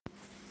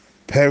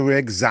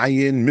Perek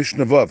Zayin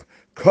Mishnah Vav.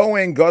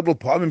 Kohen Gadol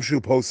Pamim Shu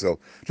Posel.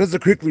 Just to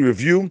quickly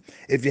review,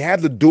 if you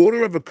have the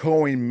daughter of a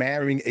Kohen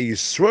marrying a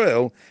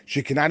Yisrael,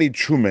 she cannot eat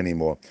Truma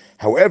anymore.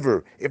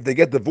 However, if they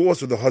get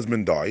divorced or the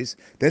husband dies,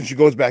 then she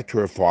goes back to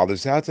her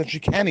father's house and she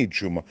can eat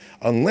Truma,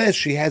 unless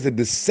she has a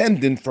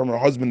descendant from her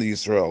husband the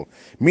Yisrael.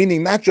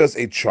 Meaning not just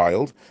a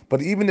child,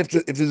 but even if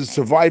there's a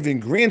surviving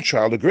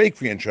grandchild, a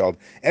great-grandchild,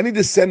 any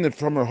descendant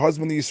from her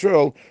husband the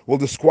Yisrael will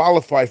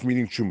disqualify from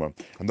eating Truma.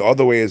 And the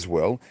other way as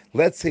well,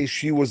 let's say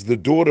she was the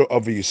daughter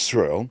of a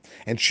Yisrael,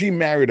 and she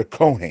married a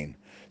Kohen.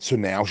 So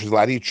now she's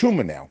allowed to eat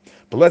Truma now.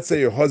 But let's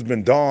say her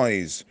husband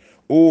dies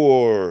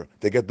or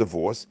they get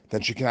divorced,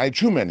 then she cannot eat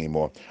Truma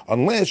anymore.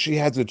 Unless she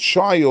has a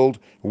child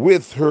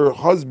with her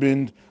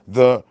husband,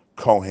 the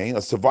Kohen,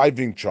 a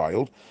surviving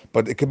child,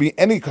 but it could be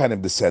any kind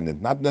of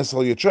descendant, not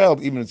necessarily a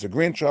child, even if it's a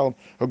grandchild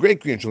or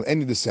great-grandchild,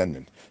 any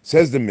descendant.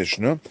 Says the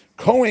Mishnah,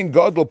 Kohen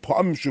Gadol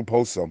Pam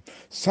Shuposa.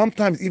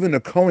 Sometimes even a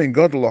Kohen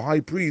Gadol, a high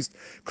priest,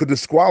 could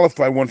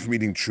disqualify one from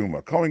eating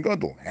Truma. Kohen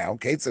Gadol. How?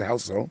 Okay, it's how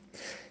so?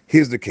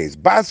 Here's the case.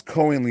 Bas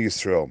Kohen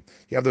Yisrael.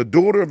 You have the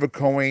daughter of a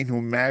Kohen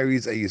who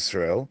marries a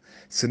Yisrael.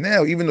 So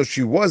now, even though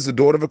she was the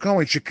daughter of a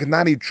Kohen, she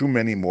cannot eat Truma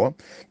anymore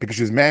because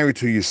she's married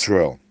to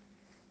Yisrael.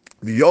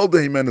 The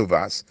Yolda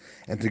Himenuvas,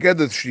 and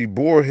together she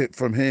bore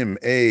from him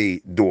a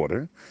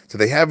daughter. So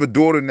they have a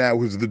daughter now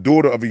who's the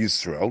daughter of a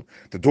Yisrael.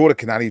 The daughter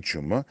cannot eat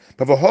Truma.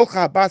 But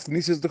V'holcha Abbas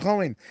V'nisas the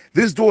Kohen.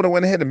 This daughter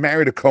went ahead and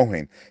married a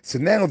Kohen. So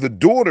now the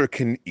daughter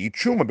can eat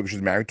Truma because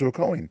she's married to a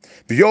Kohen.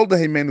 The Yolda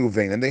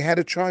Himenuvain, and they had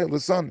a child, a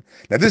son.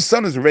 Now this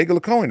son is a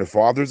regular Kohen. The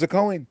father is a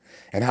Kohen.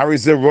 And how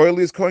is there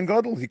royally as Kohen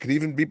Gadol? He could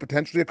even be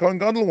potentially a Kohen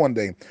Gadol one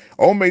day.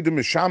 Omei the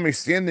Mishame,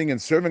 standing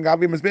and serving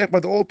Avi Mizbeach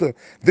by the altar.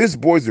 This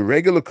boy's a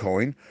regular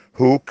Kohen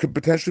who could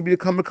potentially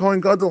become a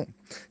Kohen Gadol.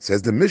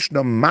 Says the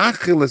Mishnah,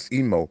 Machilas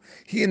Imo.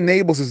 He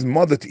enables his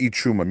mother to eat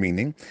Truma,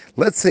 meaning,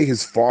 let's say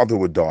his father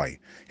would die.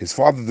 His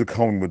father, the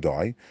Kohen, would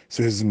die.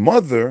 So his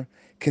mother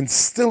can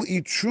still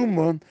eat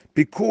Truma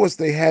because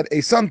they had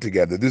a son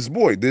together. This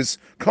boy, this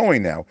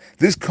Kohen now.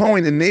 This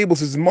Kohen enables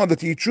his mother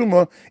to eat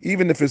Truma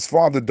even if his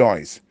father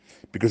dies,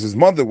 because his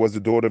mother was the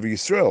daughter of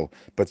Yisrael.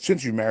 But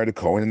since you married a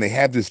Kohen and they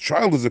have this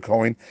child as a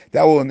Kohen,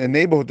 that will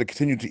enable her to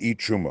continue to eat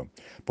Truma.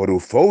 But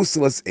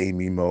ufosilas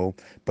emimo,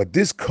 but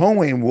this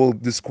Kohen will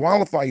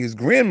disqualify his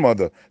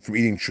grandmother from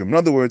eating Truma. In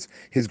other words,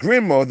 his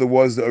grandmother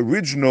was the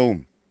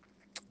original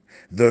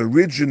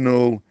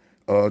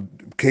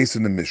case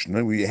in the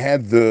Mishnah. We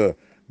had the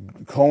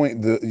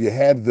Kohen, you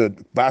had the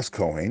Bas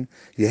Kohen,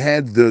 you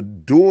had the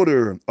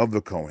daughter of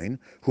the Kohen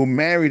who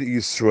married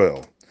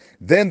Yisrael.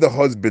 Then the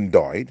husband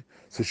died,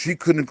 so she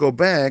couldn't go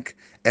back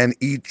and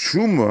eat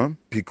Truma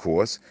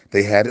because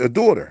they had a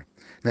daughter.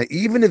 Now,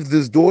 even if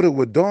this daughter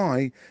would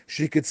die,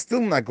 she could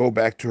still not go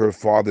back to her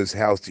father's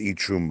house to eat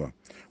Truma.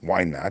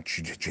 Why not?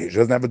 She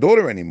doesn't have a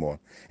daughter anymore,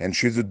 and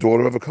she's the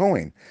daughter of a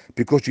Kohen,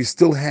 because she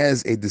still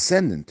has a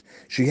descendant.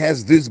 She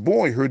has this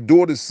boy, her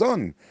daughter's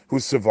son,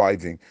 who's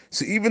surviving.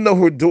 So even though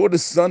her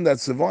daughter's son that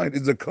survived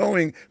is a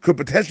Kohen, could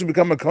potentially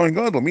become a Kohen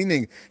Gadol,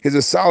 meaning he's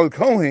a solid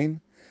Kohen,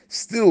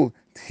 still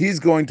he's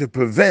going to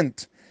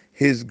prevent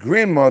his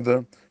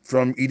grandmother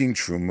from eating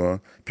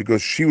Truma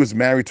because she was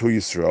married to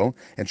Yisrael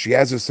and she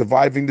has a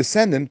surviving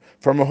descendant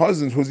from her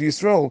husband who's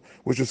Yisrael,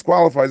 which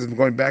disqualifies her from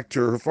going back to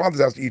her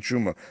father's house to eat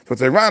Truma. So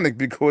it's ironic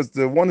because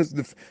the one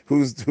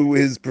who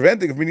is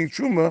preventing her from eating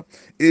Truma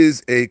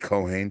is a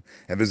Kohen,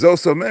 and there's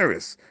also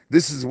Meris.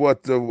 This is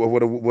what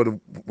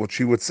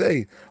she would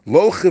say: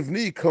 Lo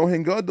chivni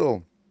Kohen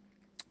Gadol.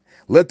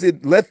 Let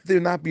there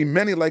not be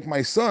many like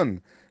my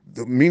son.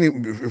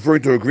 Meaning,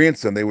 referring to her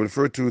grandson, they would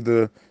refer to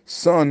the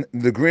son,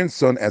 the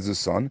grandson, as a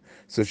son.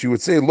 So she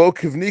would say, "Lo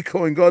kivni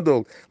Kohen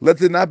Gadol." Let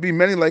there not be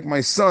many like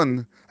my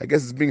son. I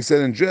guess it's being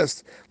said in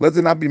jest. Let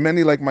there not be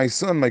many like my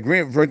son,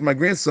 referring to my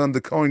grandson,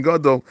 the Kohen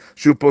Gadol,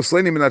 shu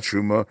posleni minat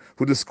truma,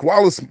 who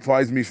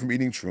disqualifies me from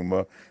eating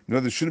truma. No,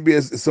 there shouldn't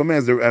be so many,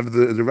 as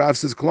the Rav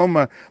says,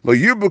 Koloma, lo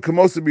yirbu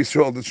kamosa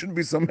b'Yisrael. There shouldn't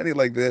be so many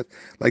like that,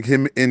 like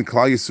him in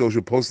Klal Yisrael,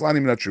 shu posleni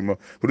minat truma,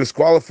 who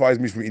disqualifies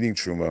me from eating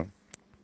truma.